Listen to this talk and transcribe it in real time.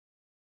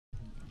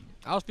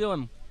I was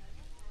feeling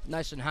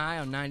nice and high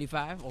on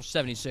 95, well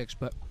 76,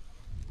 but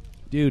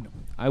Dude,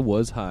 I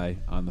was high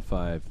on the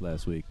 5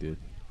 last week, dude.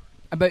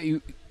 I bet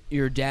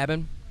you're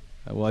dabbing.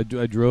 Well, I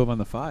drove on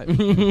the 5.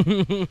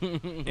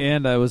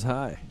 And I was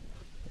high.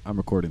 I'm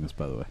recording this,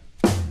 by the way.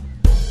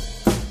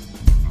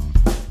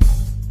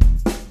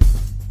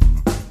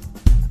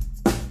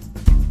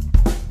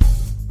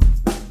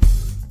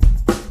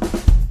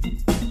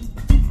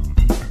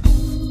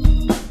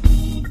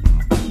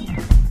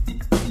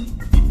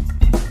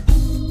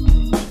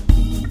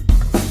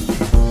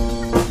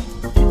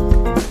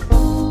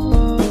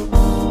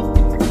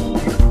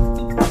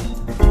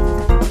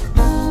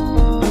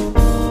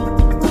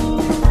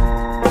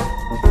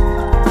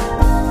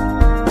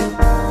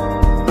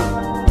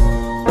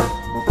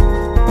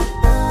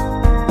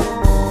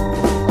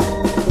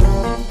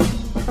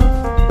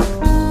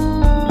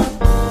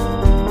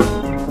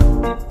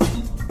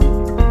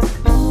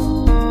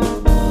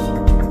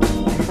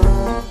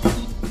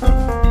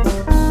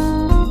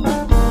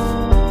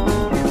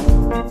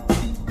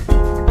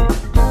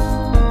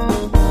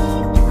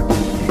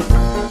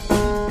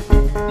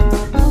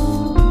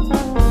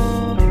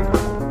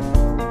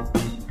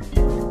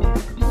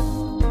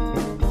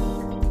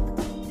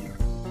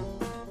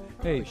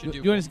 Hey,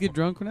 you want us to get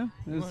drunk now?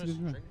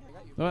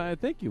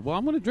 Thank you. Well,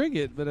 I'm going to drink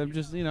it, but I'm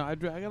just, I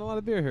got a lot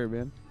of beer here,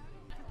 man.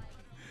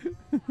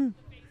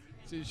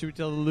 So should we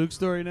tell the Luke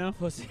story now?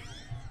 No, we should.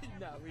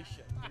 We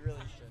really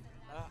should.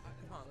 Come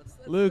on, let's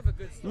Luke, think of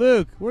a good story.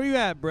 Luke, where you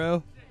at,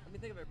 bro? Let me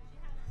think of it.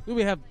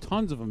 We have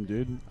tons of them,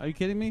 dude. Are you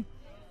kidding me?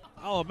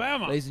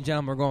 Alabama. Ladies and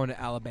gentlemen, we're going to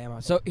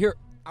Alabama. So here,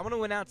 I want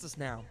to announce this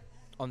now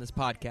on this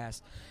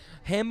podcast.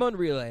 Hambone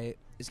Relay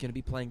is going to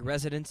be playing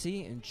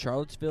residency in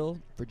Charlottesville,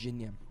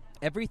 Virginia.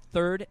 Every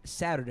third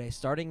Saturday,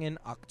 starting in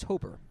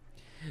October,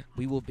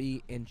 we will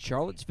be in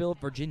Charlottesville,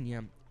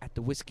 Virginia at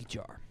the Whiskey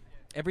Jar.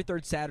 Every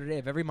third Saturday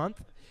of every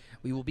month,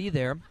 we will be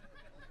there.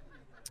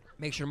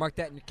 Make sure to mark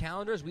that in your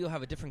calendars. We will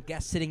have a different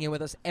guest sitting in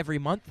with us every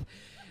month.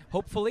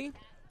 Hopefully,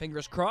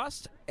 fingers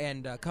crossed,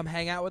 and come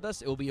hang out with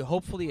us. It will be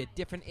hopefully a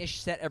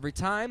different-ish set every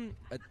time,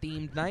 a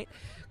themed night.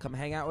 Come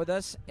hang out with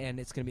us, and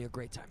it's going to be a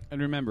great time.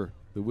 And remember,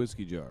 the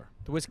Whiskey Jar.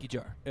 The Whiskey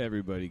Jar.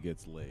 Everybody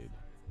gets laid.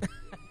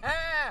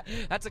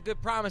 That's a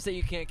good promise that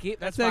you can't keep.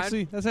 That's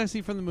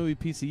actually from the movie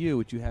PCU,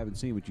 which you haven't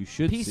seen, which you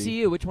should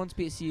see. PCU. Which one's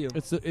PCU?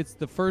 It's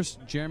the first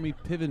Jeremy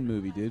Piven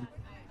movie, dude.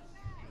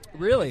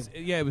 Really?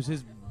 It was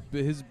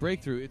his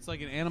breakthrough. It's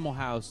like an Animal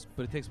House,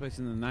 but it takes place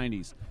in the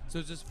 90s. So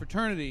it's this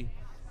fraternity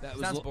that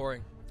Sounds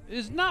boring.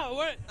 It's not.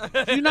 What?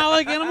 Do you not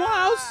like Animal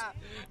House?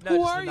 No,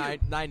 Who are you?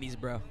 90s,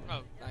 bro.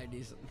 Oh.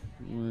 90s.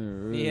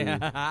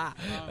 Yeah.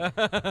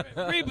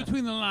 Read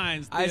between the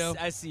lines, Theo.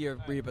 I see your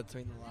read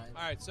between the lines.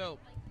 All right, so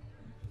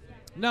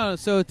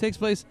so it takes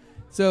place.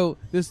 So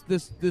this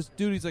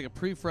dude, he's like a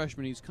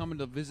pre-freshman. He's coming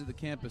to visit the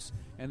campus,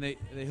 and they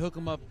hook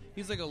him up.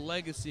 He's like a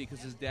legacy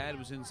because his dad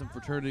was in some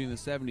fraternity in the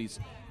 70s.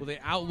 Well, they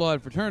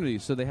outlawed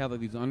fraternities, so they have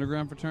like these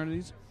underground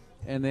fraternities,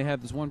 and they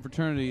have this one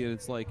fraternity, and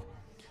it's like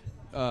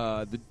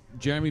the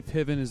Jeremy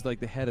Piven is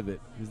like the head of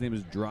it. His name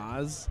is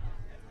Draz.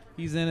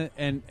 He's in it,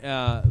 and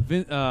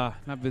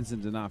not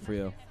Vincent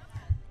D'Onofrio.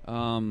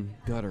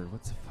 Gutter.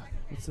 What's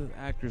the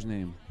actor's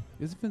name?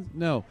 Is it Vincent?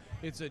 No,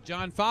 it's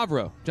John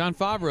Favreau. John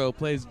Favreau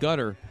plays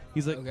Gutter.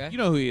 He's like, Okay. You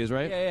know who he is,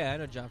 right? Yeah, I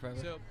know John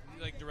Favreau. So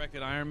he like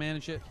directed Iron Man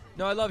and shit.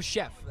 No, I love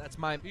Chef. That's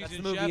He's the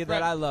in movie Chef, that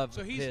right? I love.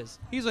 So he's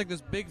like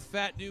this big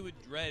fat dude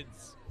with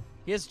dreads.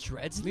 He has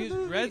dreads in He the has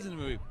movie? dreads in the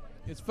movie.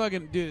 It's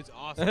fucking, dude, it's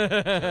awesome. So,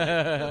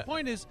 the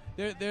point is,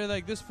 they're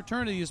like, this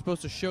fraternity is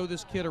supposed to show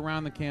this kid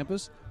around the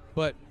campus,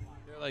 but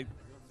they're like,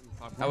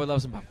 I would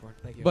love some popcorn.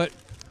 Thank you. But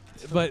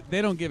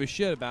they don't give a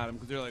shit about him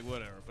because they're like,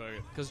 whatever, fuck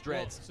it. Because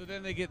dreads. Well, so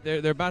then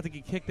they're about to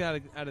get kicked out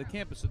of the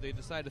campus, so they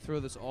decide to throw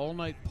this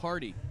all-night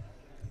party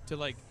to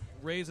like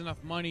raise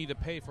enough money to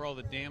pay for all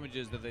the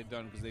damages that they've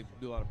done because they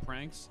do a lot of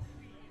pranks.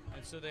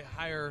 And so they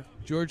hire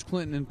George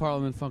Clinton in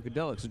Parliament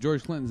Funkadelic. So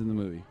George Clinton's in the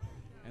movie.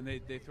 And they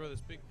throw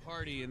this big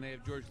party, and they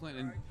have George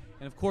Clinton.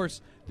 And of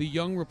course, the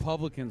young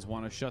Republicans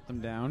want to shut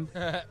them down.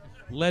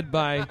 led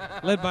by,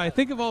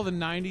 think of all the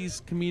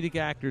 90s comedic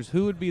actors.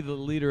 Who would be the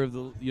leader of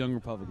the young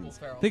Republicans?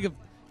 Will Ferrell. Think of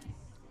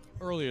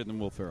earlier than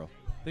Will Ferrell.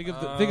 Think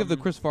of the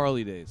Chris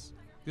Farley days.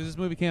 Because this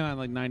movie came out in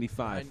like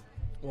 95.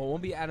 Well, it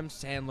won't be Adam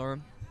Sandler.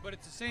 But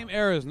it's the same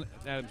era as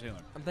Adam Sandler.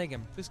 I'm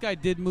thinking. This guy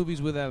did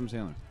movies with Adam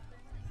Sandler.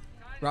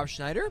 Rob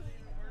Schneider?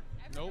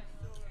 Nope.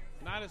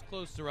 Not as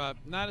close to Adam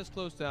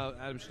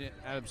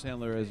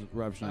Sandler as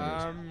Rob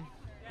Schneider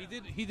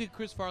is. He did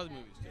Chris Farley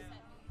movies too.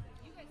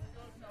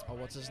 Oh,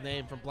 what's his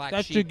name from Black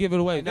That Sheep? should give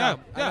it away. I know.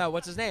 Yeah. I know.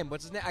 What's his name?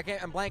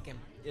 I'm blanking.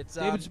 It's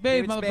David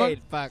Spade,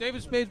 motherfucker. Fuck.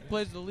 David Spade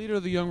plays the leader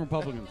of the Young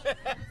Republicans.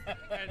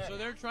 And so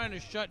they're trying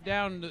to shut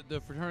down the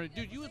fraternity.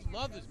 Dude, you would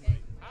love this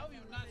movie. How have you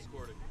not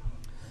scored it?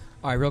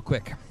 All right, real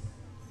quick.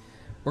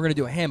 We're going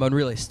to do a Hambone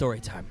Relay story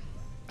time.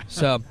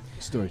 So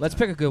let's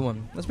pick a good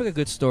one. Let's pick a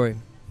good story.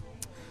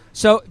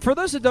 So for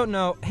those that don't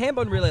know,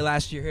 Hambone Relay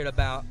last year hit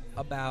about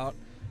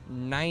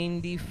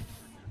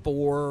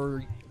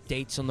 94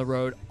 dates on the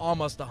road,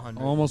 almost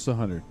 100. Almost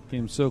 100.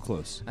 Came so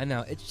close. I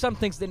know. Some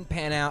things didn't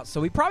pan out,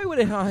 so we probably would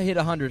have hit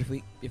 100 if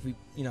we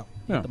Yeah.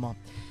 hit them all.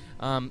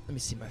 Let me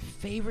see. My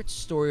favorite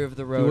story of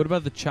the road. Dude, what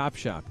about the chop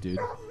shop, dude?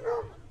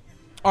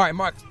 All right,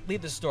 Mark,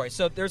 lead the story.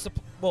 So there's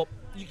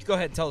you can go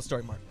ahead and tell the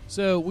story, Mark.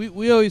 So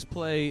we always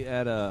play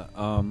at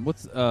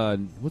what's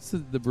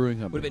the brewing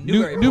company? Would have been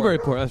Newburyport.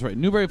 Newburyport, that's right.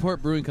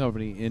 Newburyport Brewing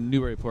Company in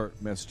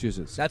Newburyport,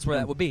 Massachusetts. That's where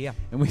that would be, yeah.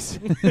 And we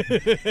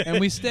and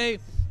we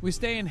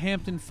stay in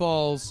Hampton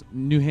Falls,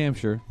 New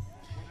Hampshire.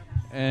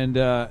 And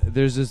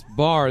there's this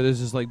bar.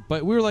 There's this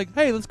we were like,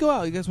 hey, let's go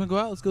out. You guys want to go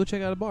out? Let's go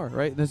check out a bar,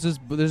 right? There's this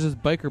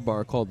biker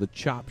bar called the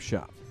Chop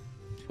Shop.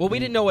 Well, we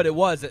didn't know what it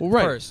was at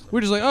first.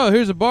 We're just like, oh,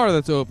 here's a bar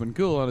that's open.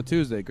 Cool, on a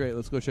Tuesday. Great,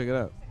 let's go check it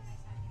out.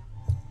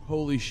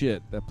 Holy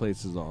shit, that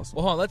place is awesome.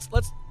 Well, hold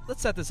on.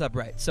 Let's set this up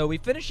right. So we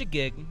finish a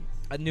gig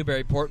at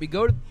Newburyport. We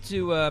go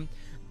to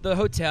the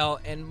hotel,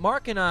 and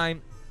Mark and I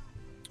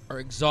are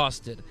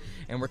exhausted,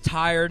 and we're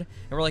tired,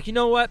 and we're like, you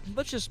know what?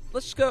 Let's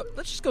just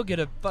go get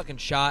a fucking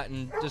shot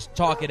and just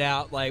talk it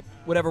out, like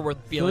whatever we're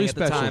feeling at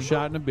the time.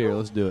 Shot and a beer.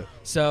 Let's do it.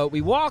 So we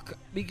walk.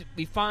 We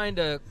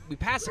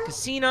pass a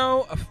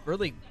casino, a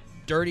really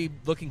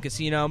dirty-looking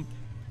casino,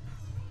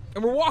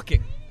 and we're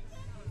walking,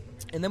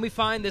 and then we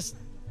find this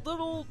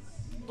little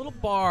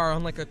bar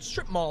on like a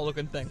strip mall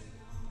looking thing,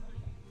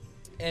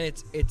 and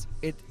it's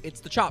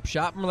the Chop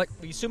Shop, and we're like,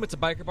 we assume it's a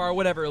biker bar or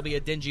whatever. It'll be a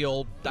dingy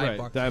old dive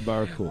bar. Dive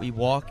bar, cool. We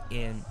walk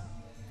in.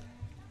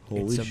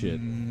 Holy it's shit!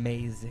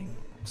 Amazing.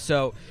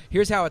 So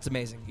here's how it's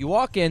amazing. You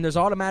walk in. There's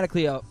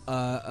automatically a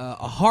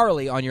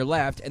Harley on your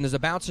left, and there's a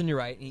bouncer on your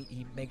right. And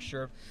he makes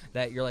sure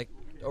that you're like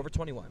over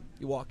 21.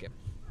 You walk in.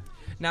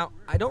 Now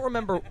I don't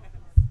remember.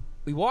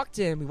 We walked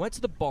in. We went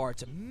to the bar.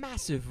 It's a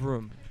massive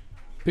room.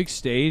 Big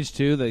stage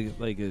too. There's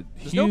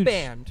There's no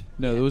band.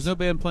 No, there was no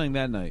band playing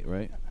that night,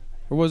 right?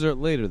 Or was there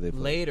later? They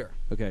played? Later.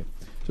 Okay,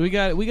 so we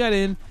got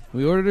in.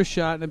 We ordered a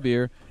shot and a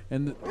beer,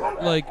 and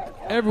like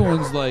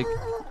everyone's like,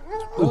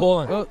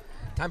 hold on. Oh,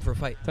 time for a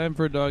fight. Time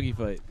for a doggy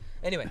fight.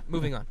 Anyway,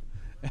 moving on.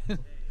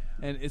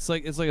 And it's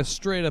like a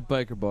straight up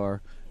biker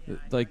bar.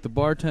 Like the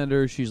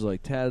bartender, she's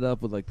like tatted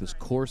up with like this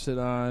corset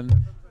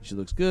on. She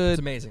looks good. It's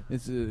amazing.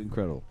 It's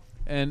incredible.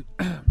 And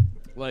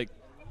like,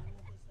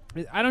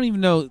 I don't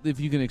even know if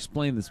you can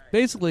explain this.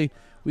 Basically,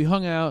 we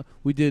hung out.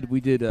 We did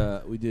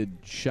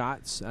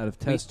shots out of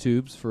test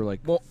tubes for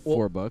like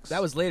 $4.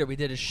 That was later. We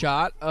did a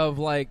shot of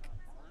like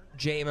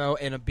JMO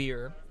and a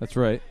beer. That's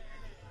right.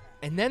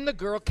 And then the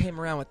girl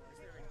came around with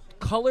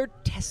colored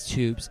test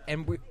tubes,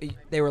 and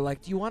they were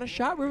like, "Do you want a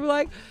shot?" We were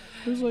like,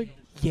 "It was like."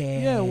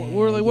 Yeah,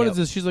 we're like, what is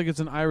this? She's like,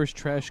 it's an Irish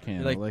trash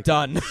can. You're like,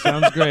 done.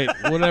 Sounds great.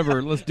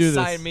 Whatever, let's do this.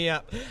 Sign me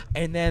up.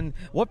 And then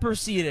what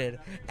proceeded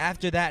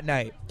after that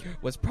night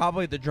was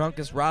probably the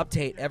drunkest Rob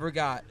Tate ever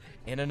got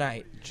in a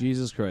night.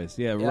 Jesus Christ.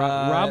 Yeah,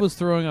 Rob was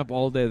throwing up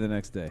all day the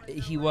next day.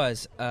 He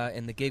was,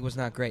 and the gig was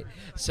not great.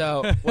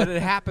 So what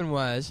had happened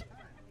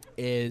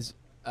is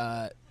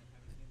the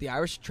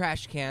Irish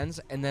trash cans,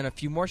 and then a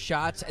few more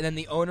shots, and then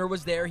the owner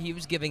was there. He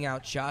was giving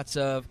out shots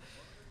of...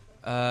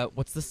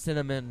 what's the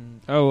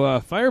cinnamon? Oh,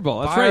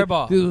 Fireball. That's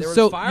Fireball. Right.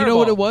 So Fireball. You know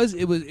what it was?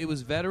 It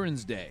was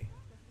Veterans Day.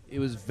 It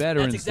was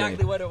Veterans Day. That's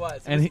exactly what it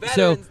was. And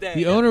Veterans Day.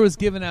 The owner was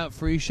giving out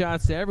free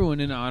shots to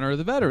everyone in honor of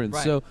the veterans.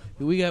 Right. So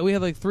we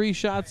had like 3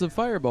 shots of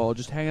Fireball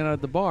just hanging out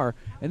at the bar,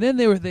 and then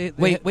they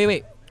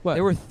wait. What?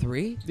 There were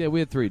 3? Yeah, we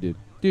had 3, dude.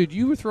 Dude,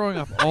 you were throwing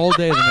up all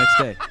day the next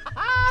day.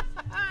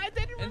 I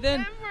didn't remember. And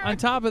then on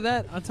top of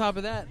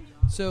that,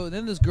 so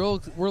then this girl,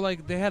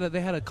 they had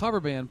a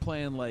cover band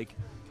playing like.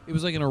 It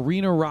was like an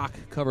arena rock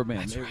cover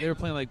band. They were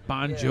playing like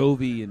Bon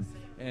Jovi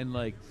and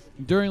like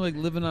during like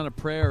Living on a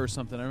Prayer or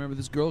something. I remember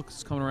this girl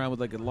was coming around with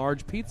like a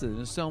large pizza and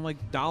just selling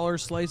like dollar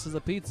slices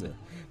of pizza.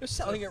 They're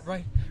selling it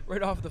right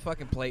off the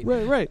fucking plate.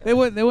 Right. They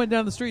went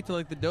down the street to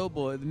like the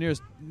Doughboy, the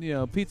nearest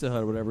Pizza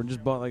Hut or whatever, and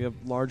just bought like a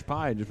large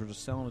pie and just were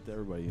just selling it to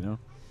everybody,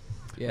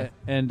 Yeah.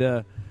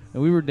 And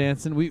we were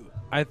dancing.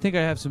 I think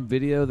I have some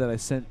video that I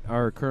sent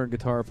our current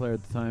guitar player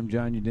at the time,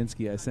 John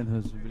Udinsky. I sent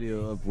him some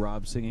video of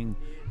Rob singing.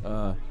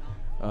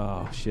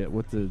 Oh shit!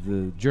 What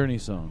the Journey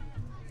song?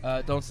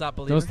 Don't Stop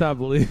Believing. Don't Stop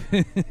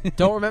Believing.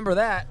 Don't remember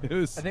that. I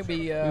think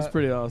it was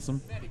pretty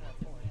awesome.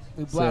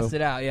 We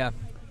blasted out, yeah.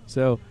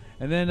 So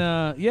and then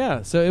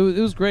so it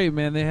was great,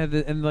 man. They had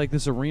like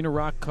this arena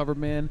rock cover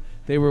band.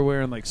 They were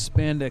wearing like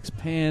spandex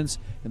pants,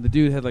 and the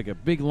dude had like a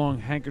big long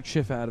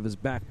handkerchief out of his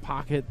back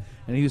pocket,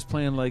 and he was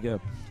playing like a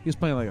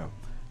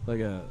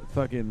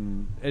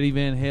fucking Eddie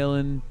Van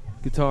Halen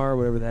guitar,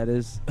 whatever that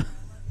is.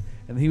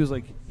 And he was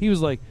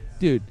like,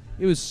 dude.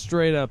 It was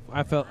straight up.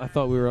 I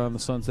thought we were on the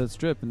Sunset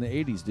Strip in the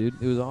 '80s, dude.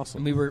 It was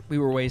awesome. And we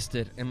were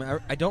wasted, and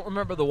I don't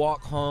remember the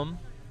walk home.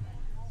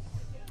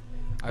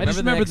 I just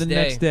remember the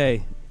next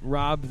day.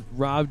 Rob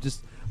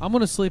just. I'm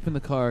gonna sleep in the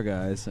car,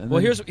 guys. And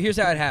here's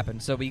how it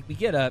happened. So we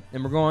get up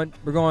and we're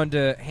going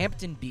to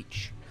Hampton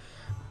Beach,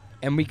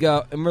 and we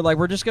go and we're like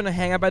we're just gonna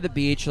hang out by the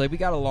beach. Like we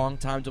got a long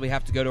time till we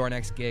have to go to our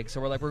next gig,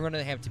 so we're like we're going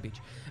to Hampton Beach,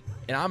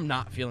 and I'm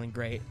not feeling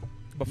great.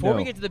 Before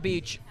we get to the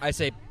beach, I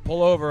say,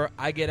 pull over.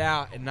 I get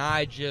out, and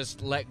I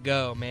just let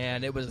go,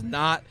 man. It was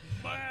not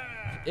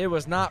It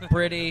was not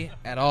pretty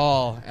at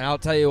all. And I'll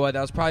tell you what,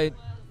 that was probably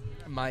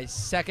my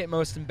second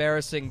most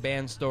embarrassing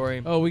band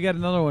story. Oh, we got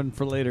another one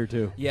for later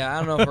too. Yeah, I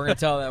don't know if we're gonna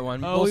tell that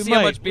one. Oh, we'll we see might.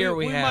 how much beer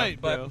we have.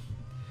 Might, but bro.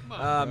 Come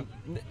on,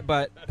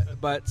 bro.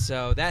 but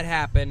so that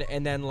happened,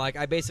 and then like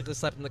I basically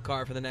slept in the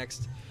car for the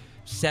next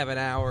 7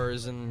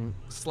 hours and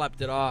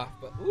slept it off.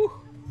 But whew.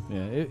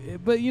 Yeah,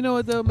 but you know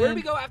what though, man? Where did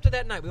we go after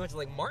that night? We went to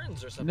like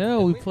Martin's or something. No,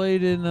 didn't we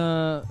played in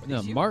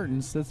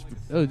Martin's. That's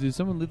did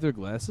someone leave their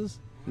glasses?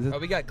 Oh,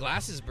 we got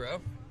glasses,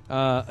 bro.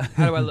 How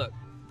How do I look?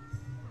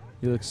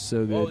 You look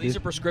so good. Oh, these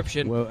dude. are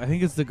prescription. Well, I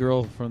think it's the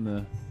girl from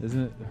the.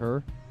 Isn't it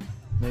her?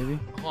 Maybe.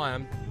 Hold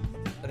on,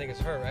 I think it's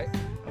her, right?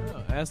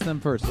 Oh, ask them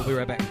first. We'll be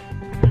right back.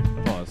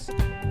 Pause.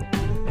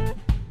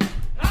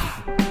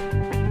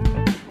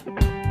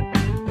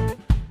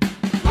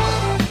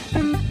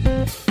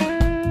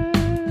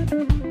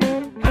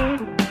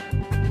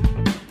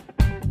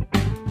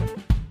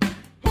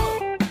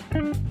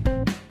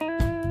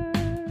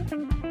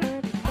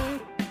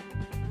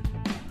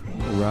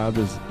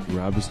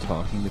 Rob is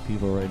talking to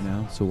people right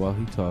now. So while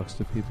he talks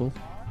to people,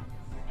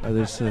 I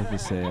just have to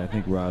say I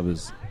think Rob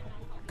is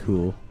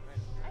cool.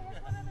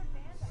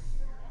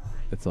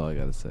 That's all I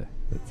gotta say.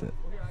 That's it.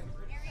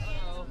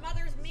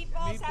 Mother's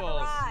meatballs have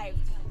arrived.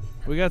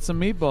 We got some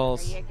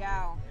meatballs. There you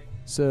go.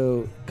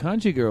 So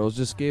Kanji Girls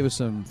just gave us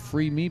some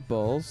free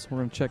meatballs. We're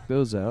gonna check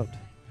those out.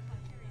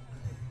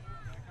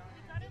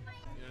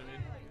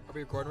 Are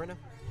we recording right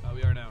now?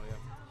 We are now.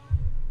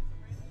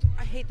 Yeah.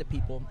 I hate the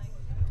people,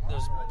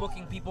 those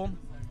booking people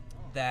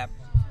that,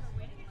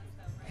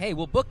 hey,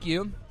 we'll book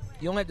you.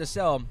 You only have to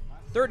sell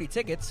 30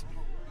 tickets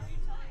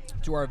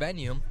to our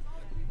venue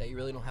that you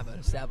really don't have an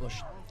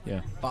established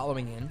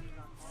following in.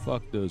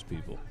 Fuck those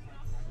people.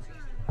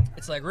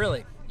 It's like,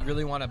 really? You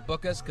really want to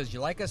book us because you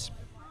like us?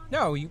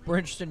 No, we're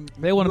interested in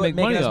They want to make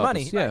money making us off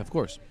money. us. Yeah, Right. of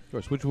course.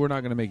 Which we're not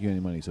going to make you any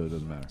money, so it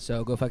doesn't matter.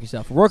 So go fuck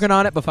yourself. We're working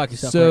on it, but fuck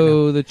yourself.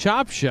 So the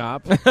Chop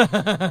Shop.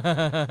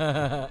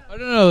 I don't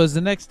know. It was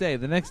the next day.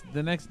 The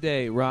next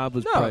day, Rob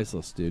was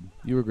priceless, dude.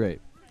 You were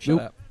great. Shut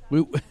up.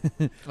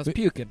 I was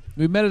puking.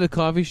 We met at a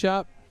coffee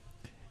shop,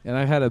 and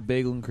I had a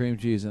bagel and cream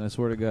cheese, and I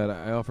swear to God,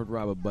 I offered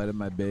Rob a bite of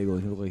my bagel,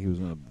 and he looked like he was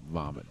going to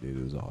vomit, dude.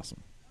 It was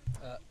awesome.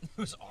 It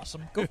was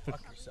awesome. Go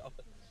fuck yourself.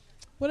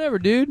 Whatever,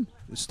 dude.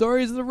 The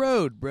stories of the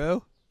road,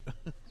 bro.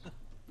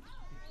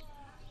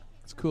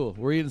 It's cool.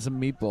 We're eating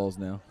some meatballs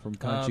now from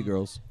Conchi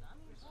Girls.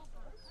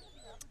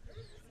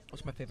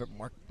 What's my favorite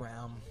Mark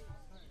Brown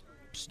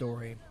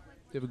story? Do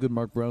you have a good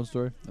Mark Brown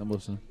story? I'm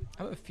listening.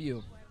 I have a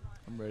few.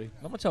 I'm ready.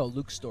 I'm gonna tell a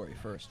Luke story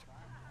first.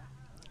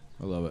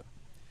 I love it.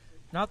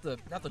 Not the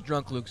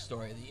drunk Luke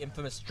story, the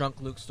infamous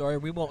drunk Luke story.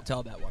 We won't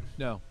tell that one.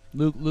 No,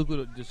 Luke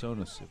would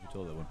disown us if we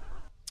told that one.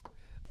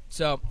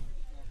 So,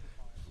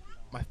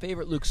 my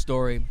favorite Luke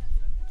story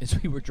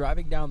is we were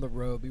driving down the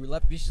road. We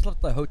just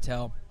left the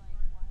hotel,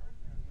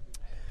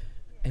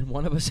 and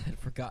one of us had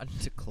forgotten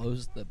to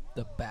close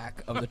the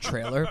back of the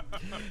trailer.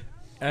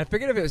 And I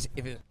figured if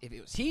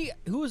it was he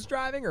who was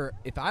driving or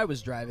if I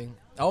was driving,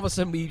 all of a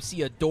sudden we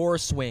see a door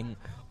swing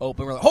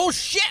open. We're like, oh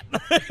shit!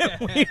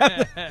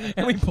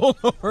 and we pulled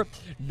over.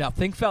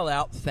 Nothing fell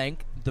out.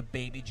 Thank the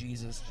baby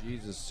Jesus.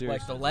 Jesus, seriously.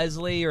 Like the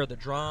Leslie or the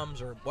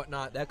drums or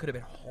whatnot. That could have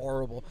been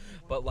horrible.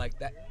 But like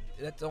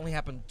that's only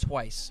happened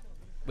twice.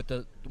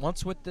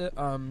 Once with the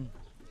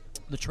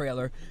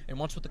trailer and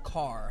once with the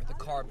car. The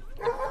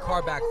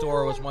car back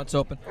door was once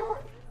open.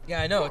 Yeah,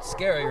 I know, it's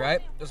scary,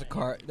 right? There's a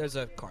car. There's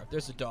a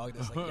dog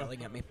that's like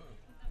yelling at me.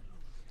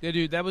 Yeah,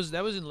 dude, that was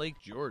in Lake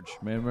George,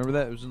 man. Remember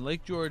that? It was in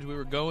Lake George. We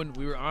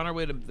were on our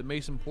way to the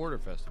Mason Porter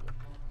Festival.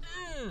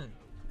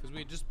 Because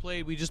we just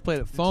played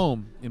at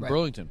Foam in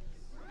Burlington.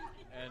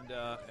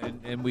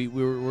 And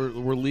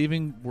we're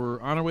leaving. We're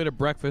on our way to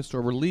breakfast,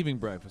 or we're leaving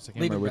breakfast. I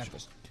can't remember which.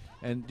 Breakfast.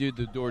 And dude,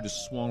 the door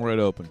just swung right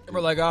open. And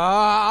we're like,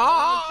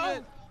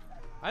 ah!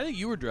 I think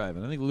you were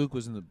driving. I think Luke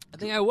was in the. I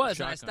think I was.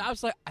 And I shotgun. stopped. I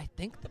was like, I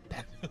think the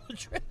back of the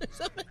trailer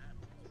is open.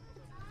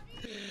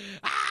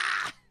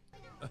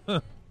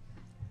 It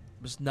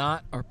was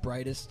not our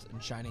brightest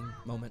and shining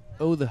moment.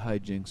 Oh, the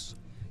hijinks.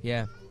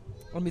 Yeah.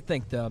 Let me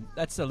think, though.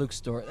 That's a Luke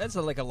story. That's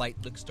like a light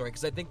Luke story,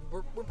 because I think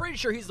we're pretty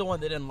sure he's the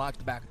one that unlocked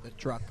the back of the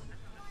truck.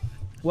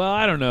 Well,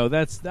 I don't know.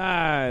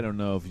 I don't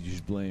know if you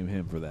should blame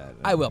him for that.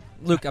 I will.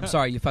 Luke, I'm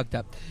sorry. You fucked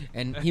up.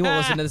 And he won't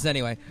listen to this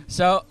anyway.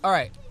 So, all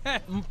right.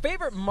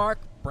 Favorite Mark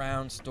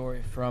Brown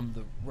story from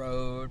the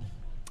road.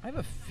 I have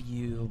a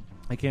few.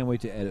 I can't wait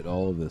to edit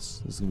all of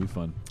this. This is going to be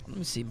fun. Let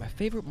me see. My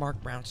favorite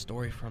Mark Brown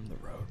story from the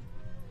road.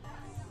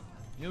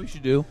 You know what we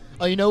should do?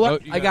 Oh, you know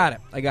what? Oh, I got it.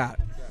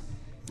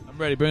 I'm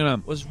ready. Bring it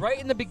on. Was right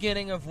in the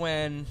beginning of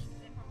when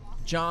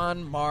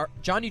John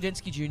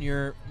Udinsky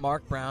Jr.,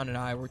 Mark Brown, and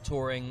I were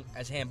touring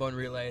as Hambone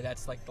Relay.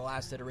 That's like the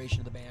last iteration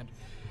of the band.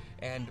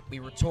 And we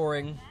were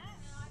touring,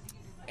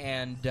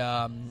 and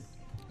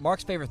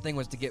Mark's favorite thing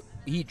was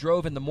he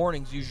drove in the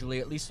mornings usually,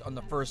 at least on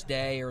the first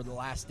day or the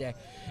last day.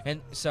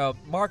 And so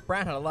Mark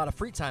Brown had a lot of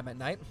free time at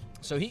night,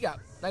 so he got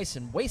nice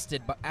and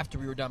wasted after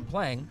we were done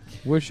playing.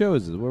 Where show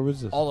is this? Where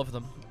was this? All of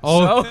them.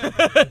 Oh.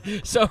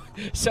 So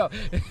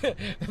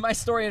my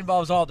story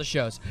involves all the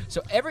shows.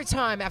 So every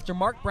time after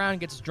Mark Brown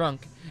gets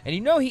drunk, and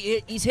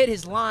he's hit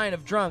his line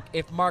of drunk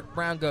if Mark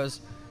Brown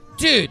goes,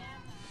 dude,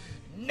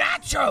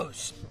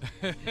 nachos!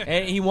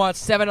 And he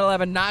wants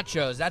 7-Eleven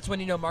nachos. That's when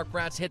you know Mark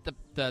Brown's hit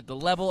the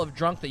level of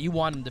drunk that you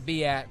want him to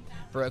be at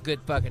for a good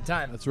fucking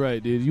time. That's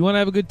right, dude. You want to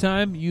have a good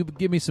time? You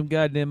give me some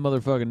goddamn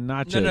motherfucking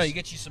nachos. No, you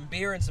get you some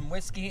beer and some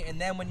whiskey,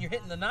 and then when you're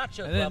hitting the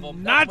nachos and level...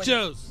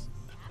 nachos!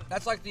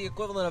 That's like the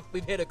equivalent of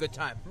we've hit a good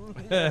time.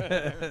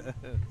 I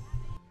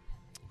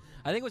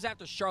think it was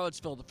after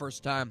Charlottesville the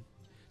first time.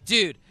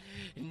 Dude,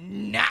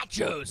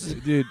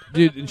 nachos. Dude,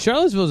 and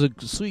Charlottesville's a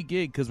sweet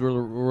gig because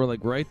we're like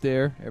right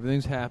there.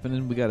 Everything's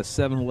happening. We got a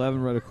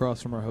 7-Eleven right across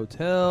from our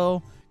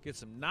hotel. Get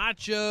some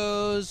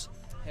nachos.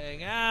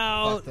 Hang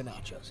out. Fuck the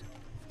nachos.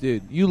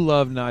 Dude, you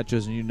love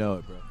nachos and you know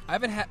it, bro. I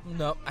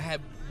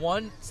had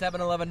one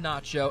 7-Eleven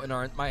nacho in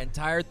my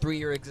entire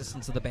 3-year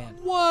existence of the band.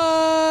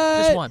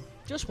 What?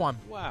 Just one.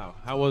 Wow.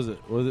 How was it?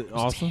 Was it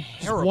awesome?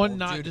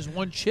 Terrible, Just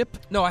one chip?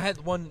 No, I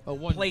had one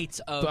one plate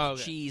of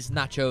okay. cheese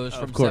nachos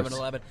from course.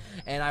 7-Eleven,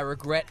 and I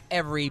regret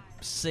every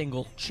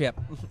single chip.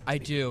 I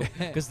do,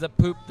 because the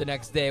poop the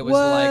next day was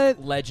like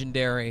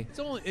legendary.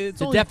 The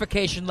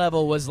defecation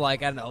level was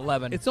like at an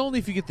 11. It's only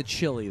if you get the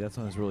chili. That's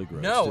when it's really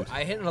gross. No, dude.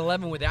 I hit an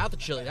 11 without the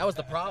chili. That was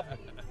the problem.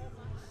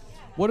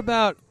 What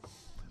about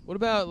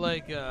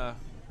like I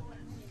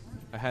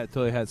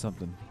totally had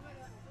something.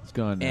 It's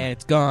gone now. And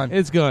it's gone.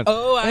 It's gone.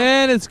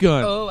 And it's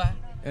gone.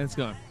 And it's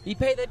gone. You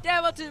pay the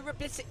devil to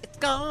replace it. It's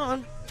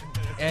gone.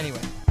 Anyway.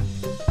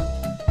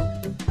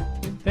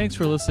 Thanks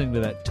for listening to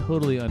that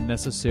totally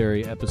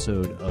unnecessary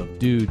episode of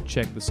Dude,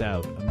 Check This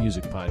Out, a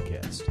music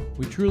podcast.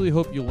 We truly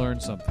hope you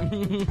learned something.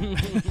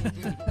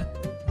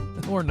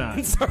 Or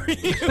not. Sorry.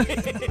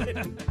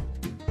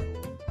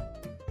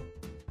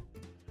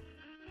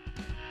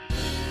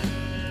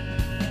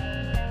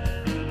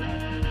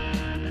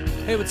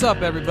 Hey, what's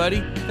up,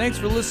 everybody? Thanks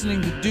for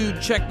listening to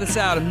Dude, Check This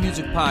Out, a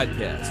music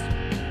podcast.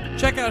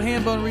 Check out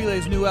Hambone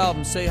Relay's new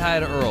album, Say Hi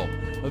to Earl.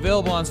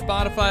 Available on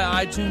Spotify,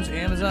 iTunes,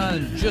 Amazon,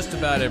 and just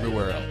about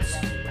everywhere else.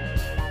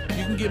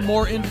 You can get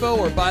more info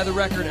or buy the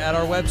record at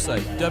our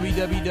website,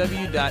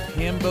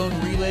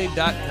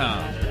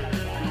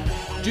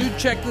 www.hambonerelay.com. Dude,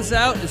 Check This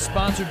Out is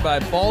sponsored by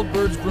Bald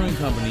Birds Brewing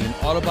Company in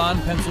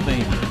Audubon,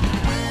 Pennsylvania.